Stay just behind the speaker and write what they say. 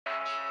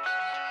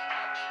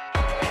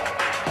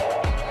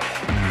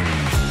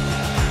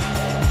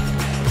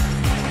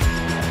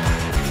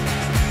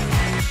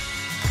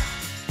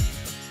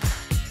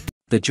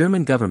The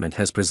German government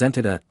has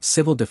presented a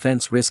civil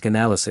defense risk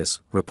analysis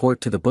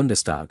report to the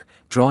Bundestag,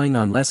 drawing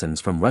on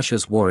lessons from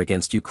Russia's war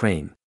against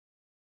Ukraine.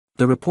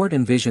 The report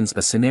envisions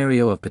a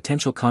scenario of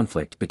potential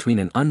conflict between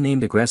an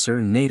unnamed aggressor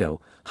and NATO,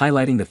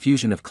 highlighting the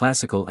fusion of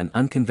classical and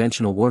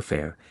unconventional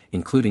warfare,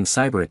 including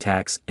cyber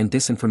attacks and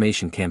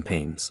disinformation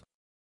campaigns.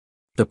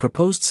 The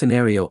proposed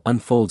scenario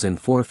unfolds in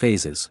 4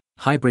 phases: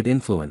 hybrid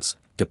influence,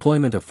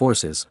 deployment of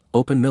forces,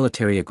 open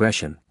military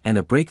aggression, and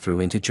a breakthrough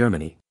into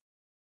Germany.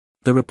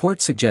 The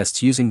report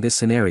suggests using this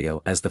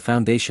scenario as the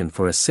foundation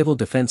for a civil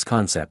defense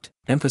concept,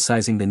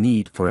 emphasizing the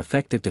need for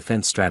effective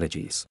defense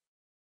strategies.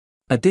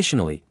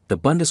 Additionally, the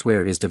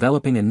Bundeswehr is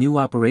developing a new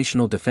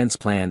operational defense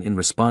plan in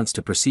response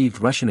to perceived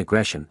Russian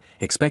aggression,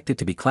 expected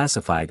to be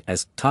classified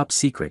as top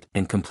secret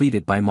and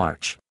completed by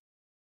March.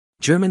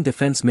 German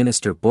Defense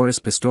Minister Boris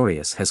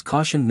Pistorius has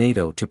cautioned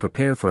NATO to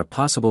prepare for a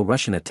possible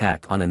Russian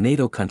attack on a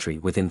NATO country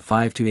within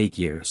 5 to 8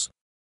 years.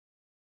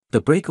 The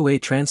breakaway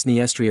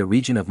Transnistria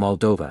region of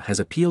Moldova has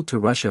appealed to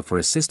Russia for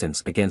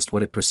assistance against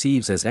what it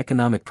perceives as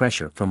economic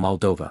pressure from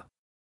Moldova.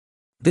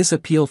 This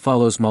appeal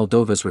follows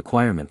Moldova's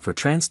requirement for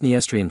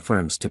Transnistrian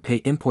firms to pay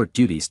import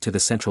duties to the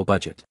central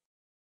budget.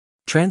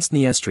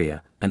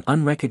 Transnistria, an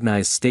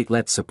unrecognized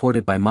statelet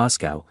supported by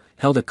Moscow,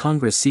 held a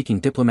congress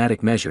seeking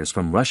diplomatic measures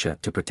from Russia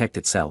to protect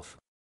itself.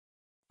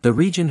 The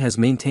region has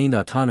maintained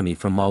autonomy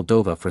from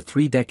Moldova for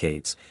 3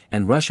 decades,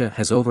 and Russia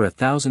has over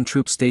 1,000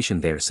 troops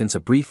stationed there since a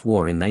brief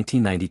war in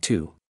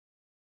 1992.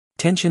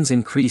 Tensions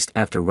increased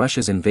after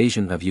Russia's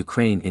invasion of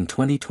Ukraine in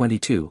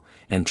 2022,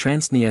 and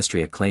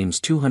Transnistria claims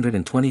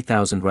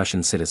 220,000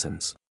 Russian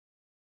citizens.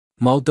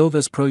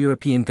 Moldova's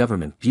pro-European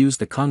government views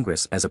the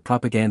Congress as a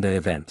propaganda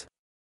event.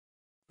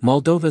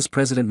 Moldova's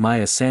President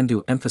Maya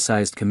Sandu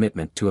emphasized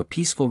commitment to a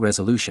peaceful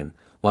resolution,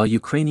 while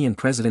Ukrainian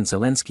President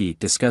Zelensky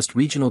discussed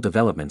regional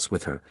developments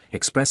with her,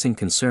 expressing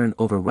concern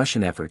over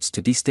Russian efforts to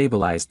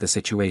destabilize the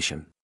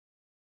situation.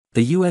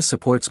 The U.S.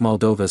 supports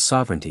Moldova's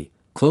sovereignty,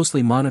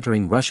 closely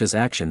monitoring Russia's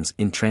actions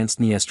in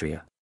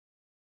Transnistria.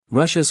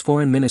 Russia's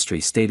foreign ministry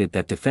stated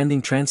that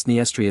defending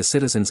Transnistria's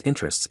citizens'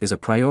 interests is a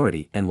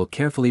priority and will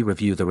carefully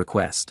review the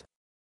request.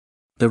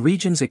 The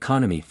region's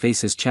economy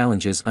faces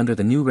challenges under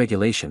the new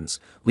regulations,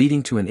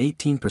 leading to an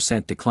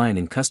 18% decline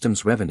in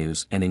customs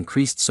revenues and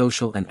increased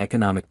social and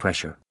economic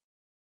pressure.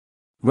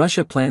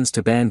 Russia plans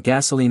to ban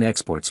gasoline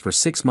exports for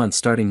 6 months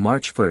starting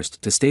March 1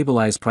 to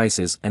stabilize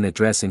prices and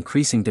address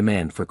increasing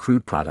demand for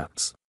crude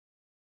products.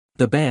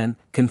 The ban,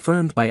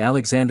 confirmed by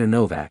Alexander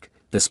Novak,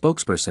 the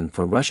spokesperson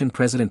for Russian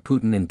President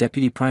Putin and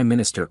Deputy Prime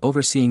Minister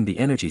overseeing the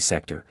energy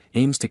sector,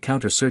 aims to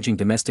counter surging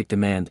domestic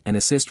demand and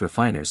assist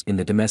refiners in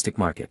the domestic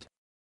market.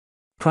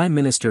 Prime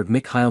Minister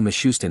Mikhail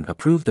Mishustin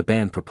approved the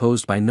ban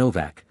proposed by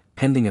Novak,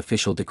 pending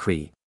official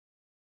decree.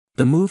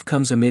 The move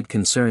comes amid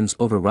concerns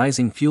over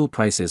rising fuel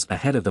prices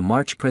ahead of the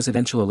March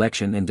presidential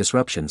election and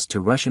disruptions to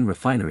Russian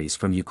refineries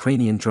from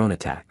Ukrainian drone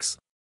attacks.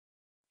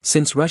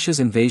 Since Russia's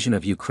invasion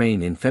of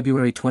Ukraine in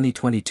February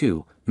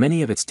 2022,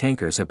 many of its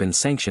tankers have been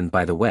sanctioned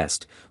by the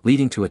West,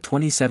 leading to a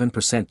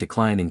 27%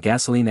 decline in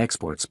gasoline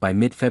exports by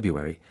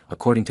mid-February,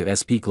 according to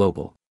SP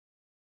Global.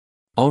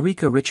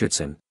 Ulrika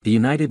Richardson, the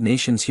United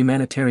Nations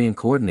humanitarian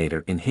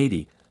coordinator in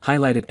Haiti,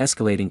 highlighted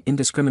escalating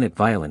indiscriminate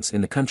violence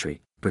in the country,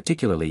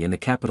 particularly in the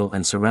capital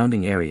and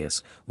surrounding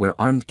areas, where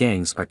armed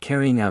gangs are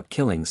carrying out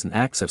killings and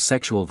acts of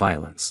sexual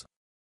violence.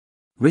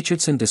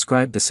 Richardson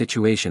described the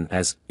situation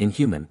as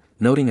inhuman,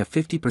 noting a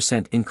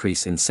 50%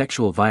 increase in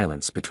sexual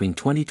violence between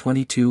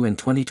 2022 and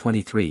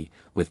 2023,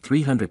 with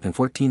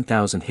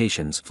 314,000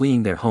 Haitians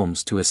fleeing their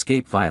homes to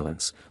escape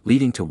violence,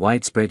 leading to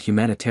widespread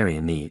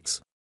humanitarian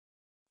needs.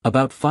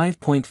 About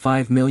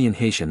 5.5 million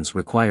Haitians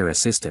require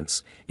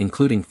assistance,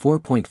 including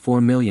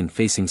 4.4 million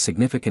facing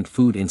significant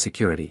food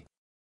insecurity.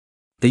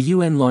 The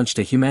UN launched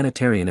a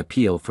humanitarian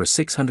appeal for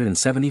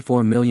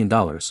 $674 million,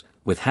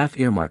 with half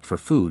earmarked for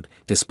food,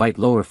 despite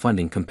lower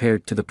funding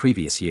compared to the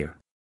previous year.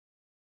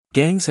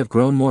 Gangs have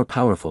grown more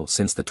powerful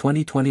since the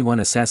 2021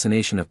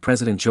 assassination of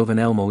President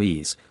Jovenel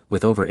Moïse,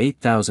 with over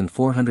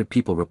 8,400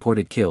 people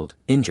reported killed,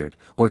 injured,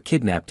 or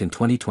kidnapped in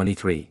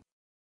 2023.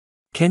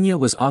 Kenya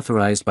was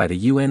authorized by the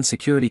UN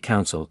Security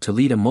Council to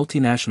lead a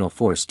multinational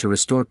force to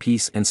restore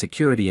peace and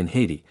security in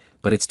Haiti,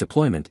 but its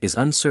deployment is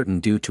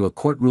uncertain due to a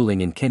court ruling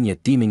in Kenya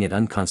deeming it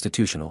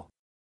unconstitutional.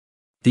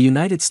 The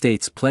United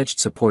States pledged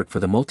support for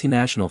the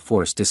multinational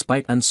force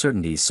despite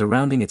uncertainties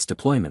surrounding its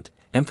deployment,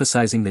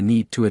 emphasizing the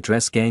need to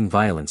address gang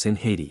violence in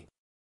Haiti.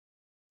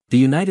 The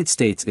United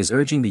States is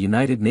urging the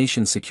United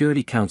Nations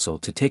Security Council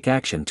to take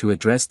action to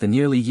address the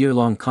nearly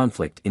year-long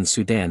conflict in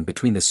Sudan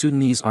between the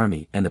Sudanese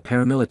Army and the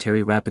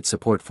Paramilitary Rapid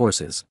Support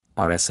Forces,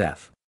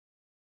 RSF.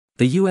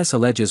 The U.S.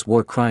 alleges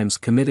war crimes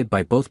committed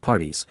by both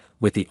parties,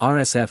 with the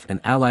RSF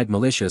and allied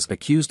militias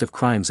accused of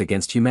crimes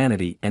against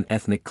humanity and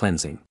ethnic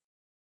cleansing.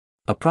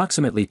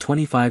 Approximately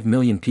 25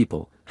 million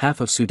people, half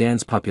of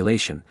Sudan's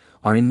population,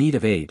 are in need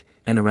of aid,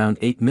 and around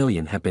 8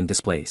 million have been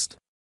displaced.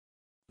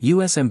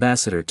 U.S.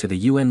 Ambassador to the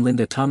UN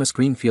Linda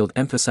Thomas-Greenfield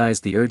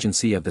emphasized the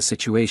urgency of the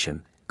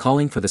situation,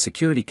 calling for the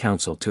Security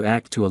Council to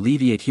act to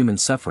alleviate human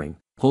suffering,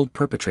 hold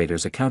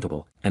perpetrators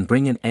accountable, and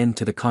bring an end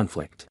to the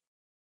conflict.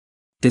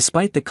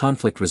 Despite the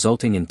conflict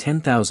resulting in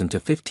 10,000 to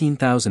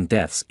 15,000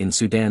 deaths in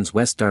Sudan's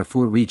West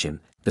Darfur region,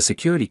 the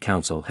Security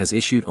Council has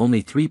issued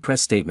only 3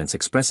 press statements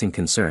expressing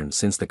concern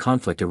since the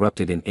conflict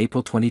erupted in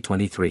April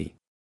 2023.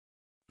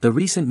 The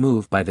recent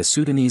move by the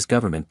Sudanese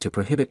government to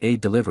prohibit aid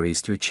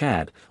deliveries through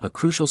Chad, a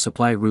crucial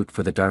supply route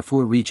for the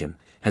Darfur region,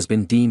 has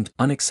been deemed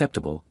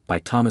unacceptable by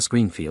Thomas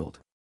Greenfield.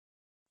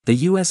 The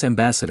U.S.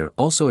 ambassador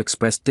also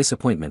expressed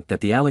disappointment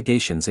that the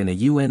allegations in a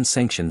UN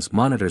sanctions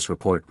monitors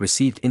report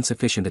received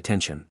insufficient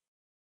attention.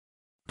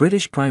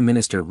 British Prime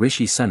Minister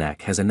Rishi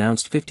Sunak has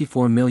announced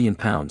 £54 million,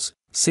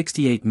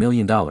 $68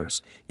 million,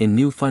 in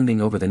new funding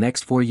over the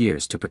next 4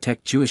 years to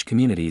protect Jewish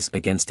communities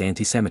against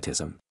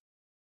anti-Semitism.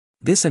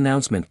 This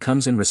announcement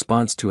comes in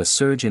response to a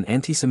surge in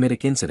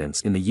anti-Semitic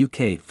incidents in the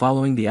UK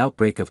following the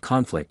outbreak of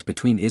conflict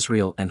between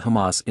Israel and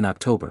Hamas in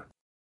October.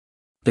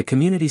 The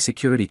Community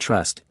Security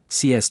Trust,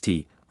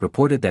 CST,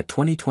 reported that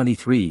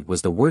 2023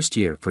 was the worst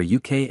year for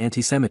UK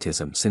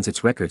anti-Semitism since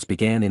its records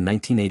began in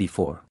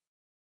 1984.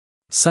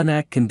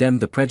 Sunak condemned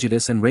the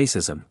prejudice and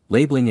racism,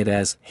 labeling it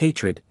as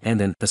hatred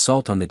and an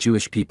assault on the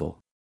Jewish people.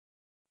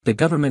 The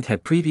government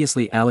had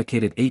previously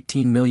allocated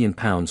 £18 million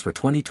for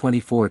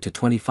 2024 to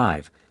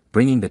 25,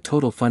 bringing the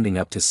total funding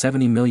up to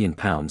 £70 million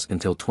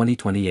until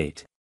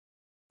 2028.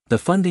 The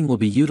funding will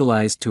be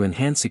utilized to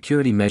enhance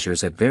security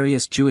measures at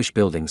various Jewish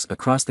buildings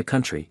across the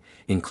country,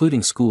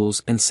 including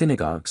schools and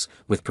synagogues,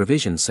 with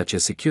provisions such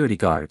as security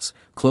guards,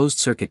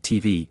 closed-circuit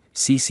TV,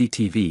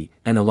 CCTV,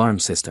 and alarm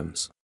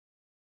systems.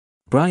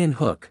 Brian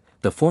Hook,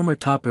 the former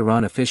top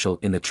Iran official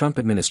in the Trump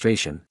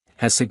administration,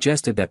 has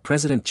suggested that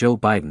President Joe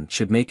Biden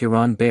should make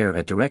Iran bear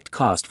a direct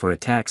cost for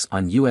attacks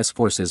on U.S.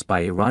 forces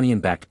by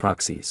Iranian-backed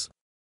proxies.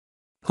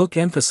 Hook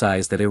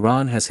emphasized that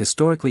Iran has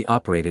historically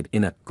operated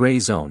in a gray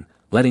zone,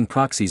 letting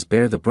proxies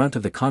bear the brunt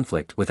of the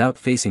conflict without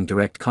facing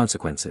direct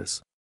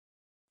consequences.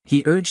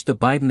 He urged the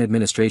Biden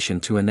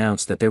administration to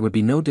announce that there would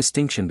be no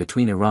distinction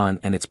between Iran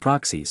and its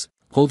proxies,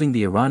 holding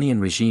the Iranian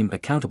regime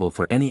accountable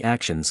for any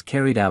actions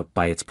carried out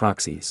by its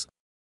proxies.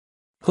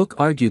 Hook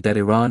argued that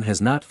Iran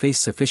has not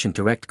faced sufficient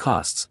direct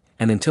costs,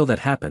 and until that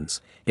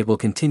happens, it will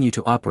continue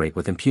to operate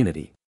with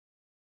impunity.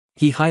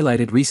 He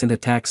highlighted recent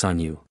attacks on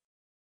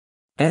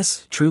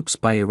U.S. troops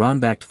by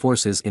Iran-backed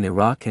forces in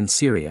Iraq and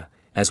Syria,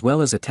 as well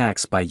as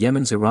attacks by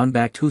Yemen's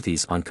Iran-backed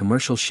Houthis on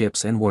commercial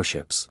ships and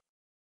warships.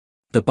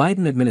 The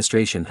Biden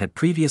administration had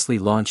previously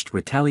launched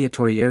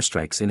retaliatory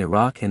airstrikes in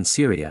Iraq and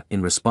Syria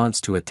in response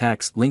to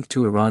attacks linked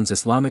to Iran's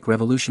Islamic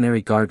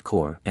Revolutionary Guard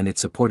Corps and its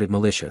supported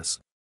militias.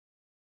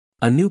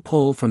 A new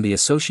poll from the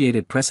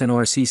Associated Press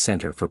NRC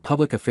Center for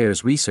Public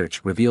Affairs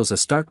Research reveals a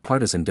stark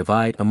partisan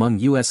divide among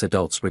U.S.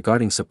 adults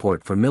regarding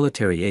support for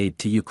military aid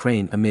to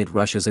Ukraine amid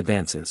Russia's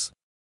advances.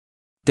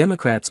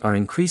 Democrats are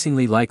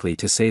increasingly likely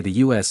to say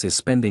the U.S. is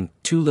spending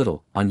too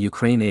little on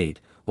Ukraine aid,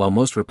 while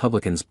most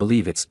Republicans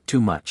believe it's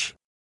too much.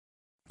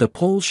 The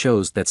poll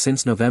shows that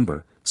since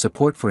November,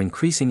 support for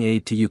increasing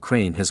aid to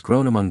Ukraine has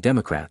grown among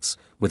Democrats,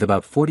 with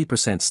about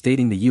 40%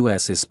 stating the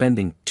U.S. is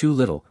spending too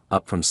little,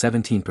 up from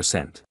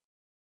 17%.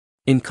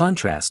 In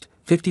contrast,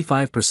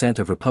 55%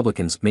 of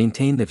Republicans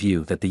maintain the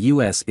view that the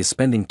U.S. is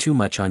spending too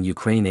much on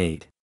Ukraine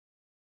aid.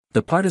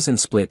 The partisan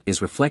split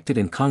is reflected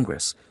in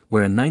Congress,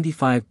 where a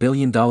 $95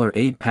 billion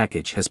aid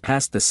package has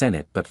passed the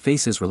Senate but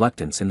faces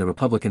reluctance in the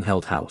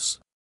Republican-held House.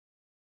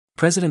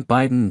 President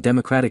Biden and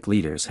Democratic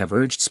leaders have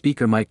urged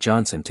Speaker Mike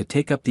Johnson to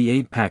take up the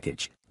aid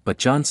package, but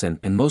Johnson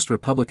and most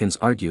Republicans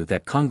argue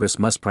that Congress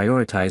must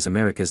prioritize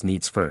America's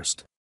needs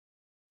first.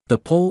 The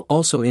poll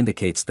also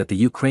indicates that the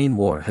Ukraine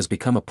war has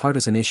become a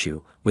partisan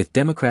issue, with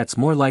Democrats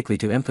more likely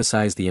to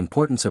emphasize the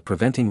importance of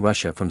preventing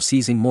Russia from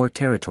seizing more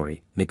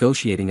territory,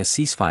 negotiating a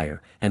ceasefire,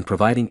 and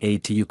providing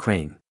aid to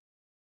Ukraine.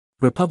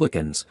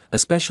 Republicans,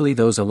 especially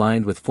those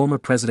aligned with former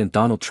President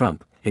Donald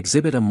Trump,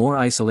 exhibit a more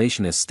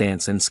isolationist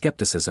stance and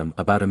skepticism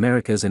about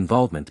America's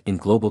involvement in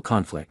global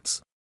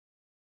conflicts.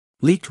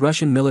 Leaked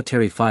Russian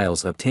military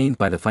files obtained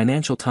by the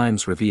Financial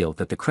Times reveal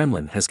that the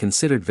Kremlin has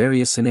considered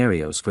various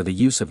scenarios for the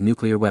use of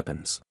nuclear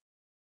weapons.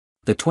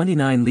 The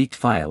 29 leaked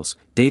files,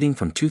 dating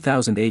from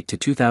 2008 to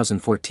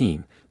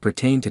 2014,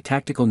 pertain to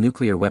tactical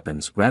nuclear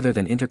weapons rather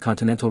than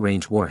intercontinental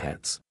range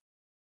warheads.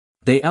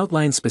 They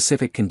outline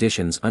specific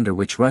conditions under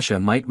which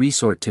Russia might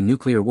resort to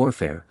nuclear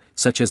warfare,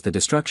 such as the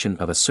destruction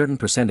of a certain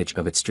percentage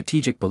of its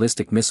strategic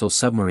ballistic missile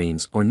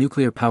submarines or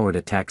nuclear-powered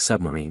attack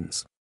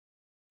submarines.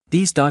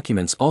 These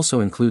documents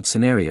also include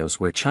scenarios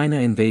where China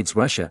invades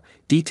Russia,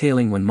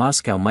 detailing when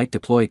Moscow might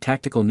deploy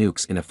tactical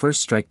nukes in a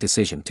first-strike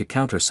decision to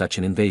counter such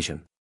an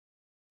invasion.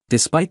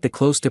 Despite the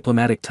close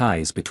diplomatic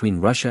ties between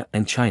Russia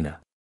and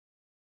China,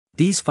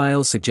 these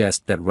files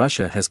suggest that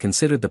Russia has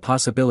considered the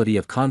possibility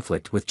of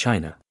conflict with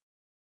China.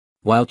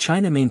 While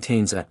China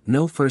maintains a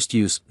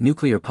no-first-use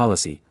nuclear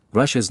policy,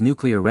 Russia's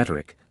nuclear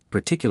rhetoric,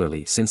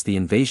 particularly since the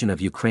invasion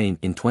of Ukraine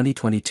in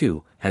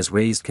 2022, has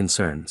raised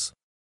concerns.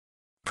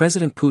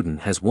 President Putin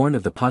has warned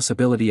of the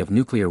possibility of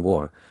nuclear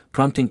war,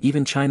 prompting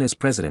even China's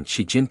President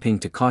Xi Jinping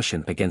to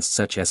caution against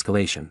such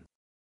escalation.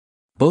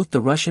 Both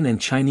the Russian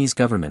and Chinese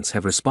governments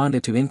have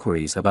responded to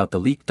inquiries about the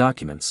leaked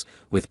documents,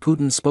 with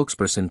Putin's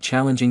spokesperson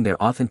challenging their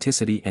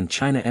authenticity and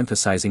China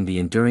emphasizing the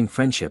enduring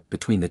friendship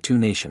between the two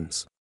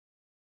nations.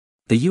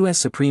 The U.S.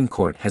 Supreme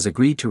Court has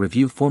agreed to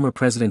review former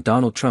President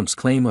Donald Trump's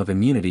claim of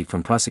immunity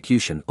from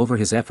prosecution over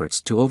his efforts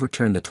to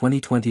overturn the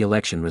 2020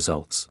 election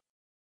results.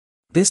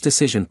 This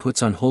decision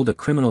puts on hold a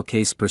criminal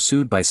case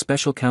pursued by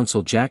special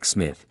counsel Jack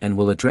Smith and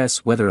will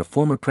address whether a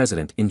former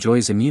president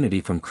enjoys immunity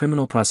from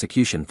criminal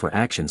prosecution for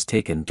actions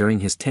taken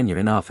during his tenure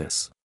in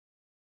office.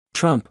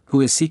 Trump,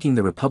 who is seeking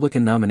the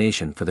Republican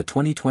nomination for the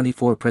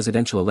 2024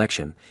 presidential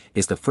election,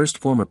 is the first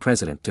former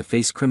president to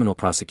face criminal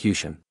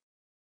prosecution.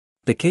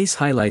 The case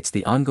highlights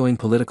the ongoing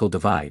political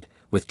divide,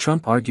 with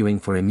Trump arguing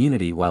for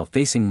immunity while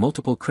facing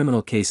multiple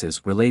criminal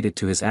cases related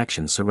to his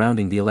actions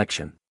surrounding the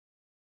election.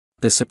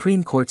 The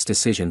Supreme Court's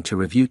decision to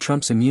review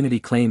Trump's immunity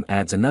claim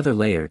adds another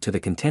layer to the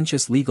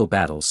contentious legal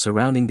battles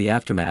surrounding the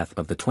aftermath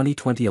of the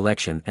 2020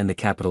 election and the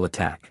Capitol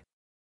attack.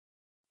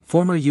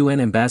 Former UN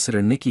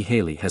Ambassador Nikki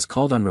Haley has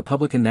called on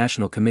Republican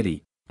National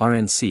Committee,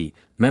 RNC,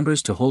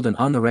 members to hold an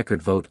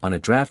on-the-record vote on a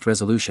draft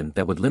resolution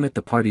that would limit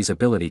the party's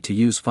ability to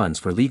use funds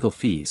for legal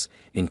fees,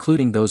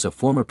 including those of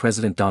former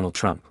President Donald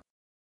Trump.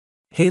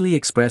 Haley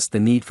expressed the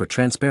need for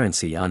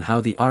transparency on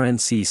how the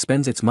RNC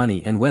spends its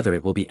money and whether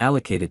it will be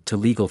allocated to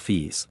legal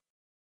fees.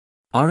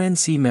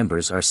 RNC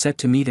members are set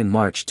to meet in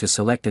March to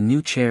select a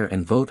new chair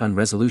and vote on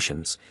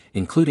resolutions,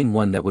 including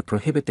one that would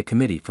prohibit the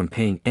committee from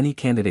paying any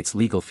candidate's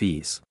legal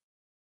fees.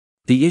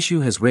 The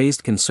issue has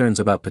raised concerns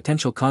about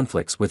potential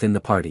conflicts within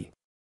the party.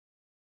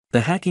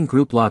 The hacking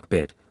group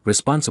Lockbit,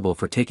 responsible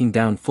for taking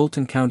down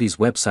Fulton County's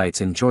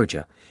websites in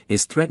Georgia,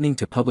 is threatening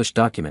to publish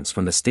documents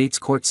from the state's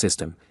court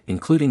system,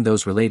 including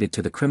those related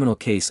to the criminal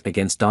case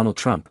against Donald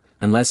Trump,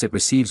 unless it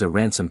receives a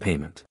ransom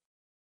payment.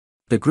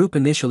 The group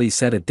initially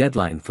set a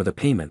deadline for the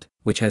payment,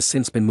 which has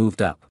since been moved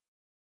up.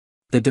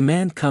 The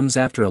demand comes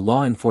after a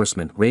law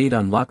enforcement raid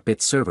on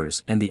Lockbit's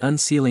servers and the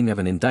unsealing of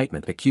an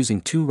indictment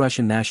accusing 2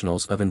 Russian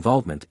nationals of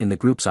involvement in the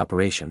group's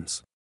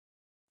operations.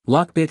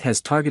 Lockbit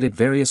has targeted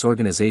various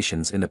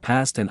organizations in the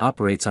past and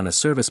operates on a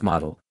service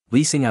model,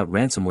 leasing out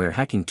ransomware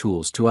hacking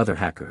tools to other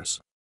hackers.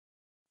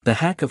 The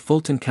hack of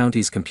Fulton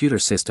County's computer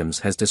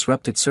systems has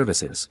disrupted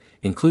services,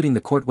 including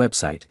the court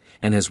website,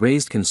 and has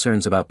raised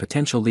concerns about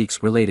potential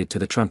leaks related to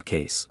the Trump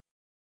case.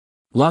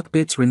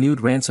 Lockbit's renewed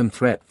ransom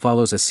threat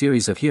follows a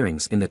series of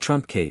hearings in the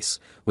Trump case,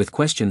 with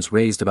questions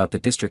raised about the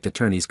district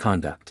attorney's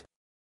conduct.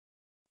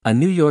 A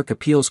New York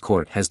appeals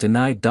court has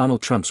denied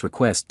Donald Trump's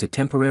request to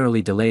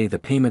temporarily delay the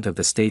payment of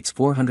the state's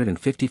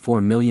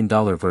 $454 million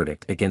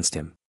verdict against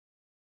him.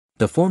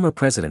 The former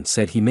president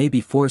said he may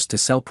be forced to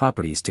sell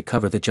properties to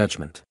cover the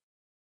judgment.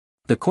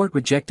 The court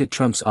rejected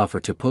Trump's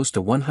offer to post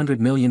a $100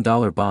 million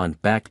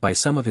bond backed by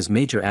some of his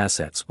major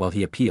assets while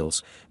he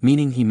appeals,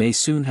 meaning he may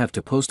soon have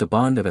to post a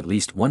bond of at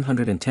least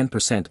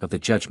 110% of the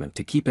judgment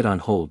to keep it on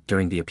hold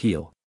during the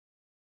appeal.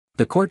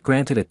 The court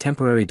granted a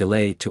temporary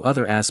delay to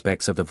other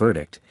aspects of the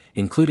verdict,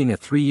 including a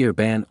 3-year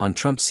ban on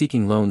Trump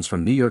seeking loans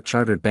from New York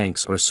chartered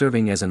banks or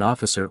serving as an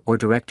officer or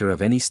director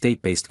of any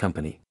state-based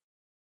company.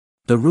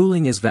 The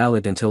ruling is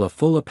valid until a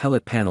full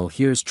appellate panel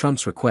hears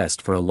Trump's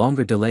request for a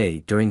longer delay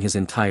during his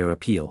entire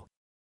appeal.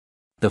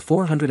 The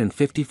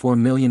 $454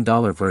 million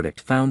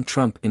verdict found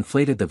Trump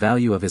inflated the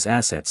value of his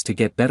assets to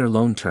get better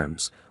loan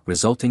terms,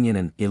 resulting in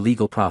an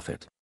illegal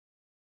profit.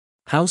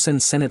 House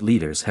and Senate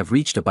leaders have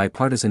reached a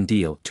bipartisan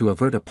deal to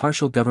avert a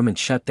partial government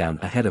shutdown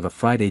ahead of a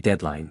Friday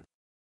deadline.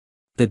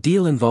 The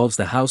deal involves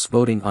the House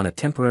voting on a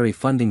temporary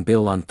funding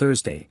bill on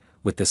Thursday,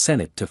 with the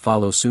Senate to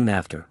follow soon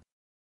after.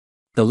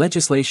 The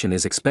legislation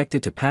is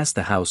expected to pass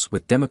the House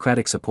with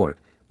Democratic support,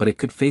 but it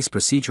could face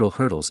procedural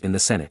hurdles in the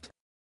Senate.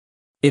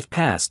 If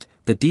passed,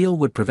 the deal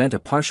would prevent a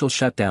partial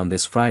shutdown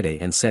this Friday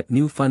and set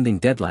new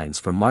funding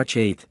deadlines for March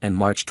 8 and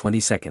March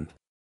 22.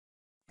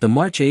 The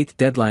March 8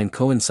 deadline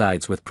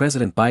coincides with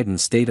President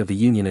Biden's State of the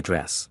Union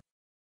address.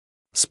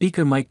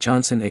 Speaker Mike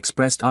Johnson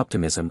expressed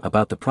optimism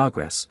about the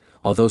progress,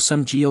 although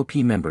some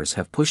GOP members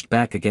have pushed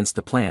back against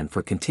the plan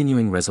for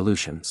continuing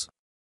resolutions.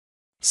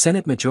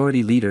 Senate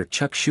Majority Leader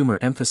Chuck Schumer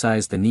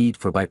emphasized the need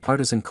for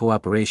bipartisan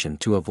cooperation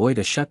to avoid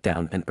a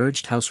shutdown and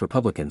urged House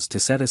Republicans to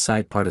set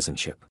aside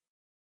partisanship.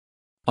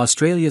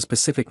 Australia's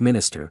Pacific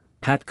Minister,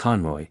 Pat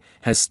Conroy,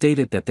 has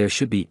stated that there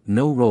should be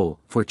no role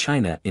for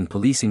China in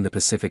policing the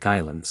Pacific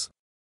Islands.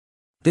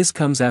 This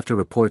comes after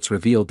reports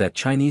revealed that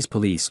Chinese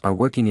police are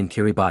working in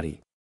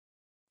Kiribati.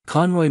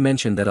 Conroy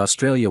mentioned that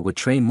Australia would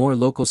train more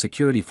local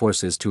security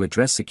forces to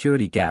address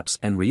security gaps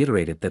and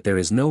reiterated that there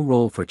is no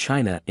role for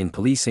China in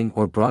policing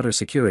or broader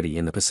security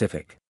in the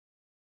Pacific.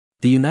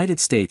 The United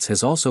States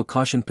has also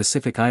cautioned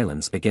Pacific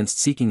Islands against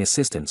seeking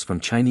assistance from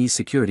Chinese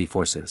security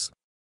forces.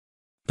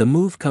 The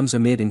move comes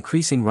amid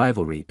increasing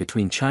rivalry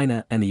between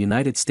China and the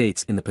United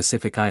States in the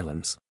Pacific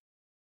Islands.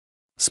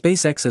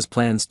 SpaceX's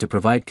plans to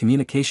provide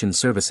communication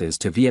services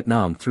to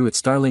Vietnam through its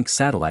Starlink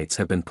satellites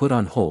have been put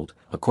on hold,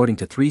 according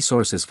to 3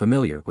 sources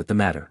familiar with the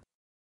matter.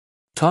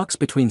 Talks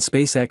between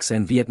SpaceX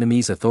and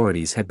Vietnamese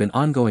authorities had been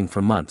ongoing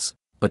for months,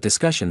 but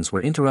discussions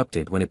were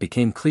interrupted when it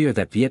became clear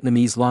that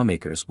Vietnamese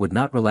lawmakers would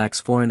not relax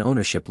foreign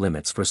ownership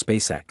limits for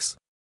SpaceX.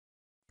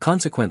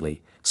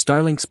 Consequently,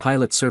 Starlink's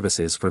pilot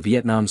services for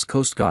Vietnam's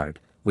Coast Guard,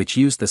 which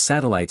used the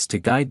satellites to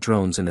guide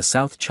drones in the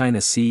South China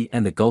Sea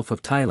and the Gulf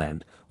of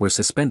Thailand, were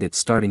suspended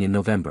starting in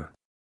November.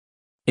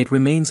 It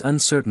remains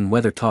uncertain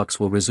whether talks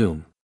will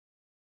resume.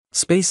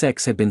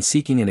 SpaceX had been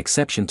seeking an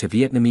exception to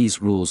Vietnamese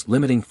rules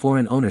limiting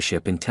foreign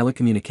ownership in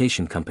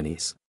telecommunication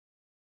companies.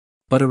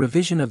 But a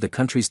revision of the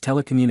country's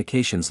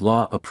telecommunications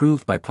law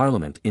approved by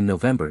Parliament in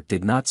November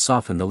did not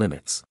soften the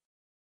limits.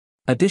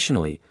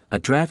 Additionally, a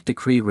draft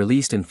decree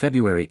released in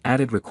February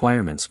added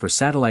requirements for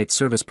satellite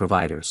service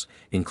providers,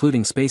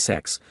 including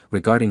SpaceX,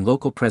 regarding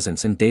local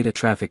presence and data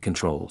traffic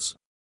controls.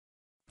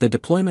 The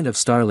deployment of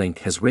Starlink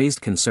has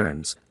raised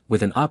concerns,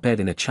 with an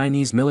op-ed in a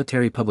Chinese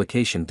military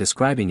publication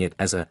describing it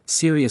as a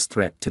serious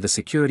threat to the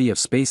security of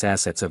space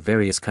assets of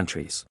various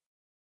countries.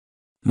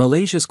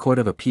 Malaysia's Court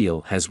of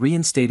Appeal has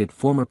reinstated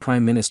former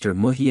Prime Minister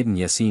Muhyiddin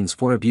Yassin's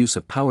for abuse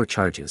of power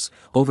charges,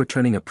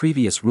 overturning a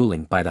previous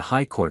ruling by the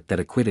High Court that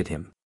acquitted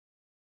him.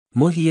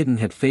 Muhyiddin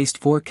had faced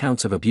 4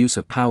 counts of abuse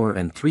of power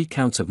and 3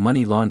 counts of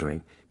money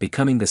laundering,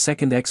 becoming the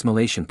second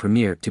ex-Malaysian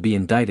premier to be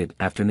indicted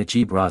after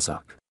Najib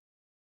Razak.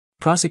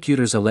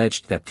 Prosecutors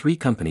alleged that 3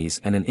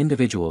 companies and an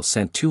individual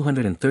sent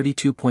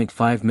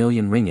 232.5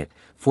 million ringgit,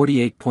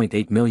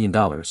 $48.8 million,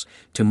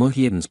 to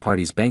Muhyiddin's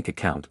party's bank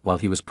account while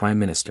he was prime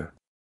minister.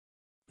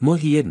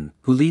 Muhyiddin,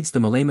 who leads the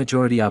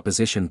Malay-majority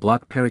opposition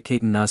bloc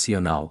Perikatan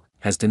Nasional,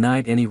 has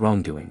denied any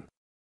wrongdoing.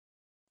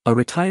 A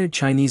retired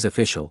Chinese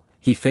official,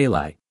 He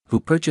Feilai, who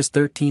purchased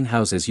 13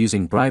 houses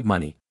using bribe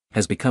money,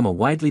 has become a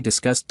widely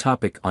discussed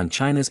topic on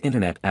China's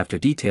internet after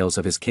details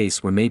of his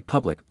case were made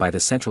public by the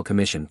Central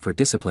Commission for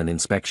Discipline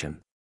Inspection.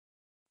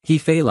 He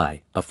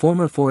Feilai, a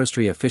former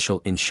forestry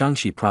official in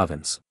Shaanxi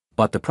province,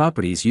 bought the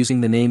properties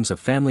using the names of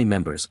family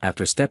members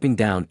after stepping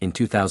down in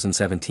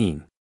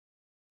 2017.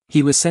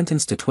 He was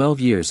sentenced to 12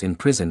 years in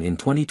prison in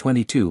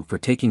 2022 for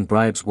taking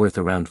bribes worth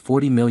around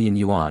 40 million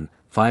yuan,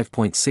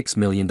 $5.6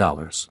 million.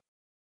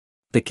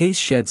 The case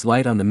sheds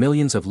light on the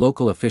millions of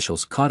local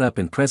officials caught up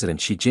in President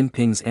Xi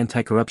Jinping's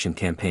anti-corruption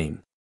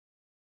campaign.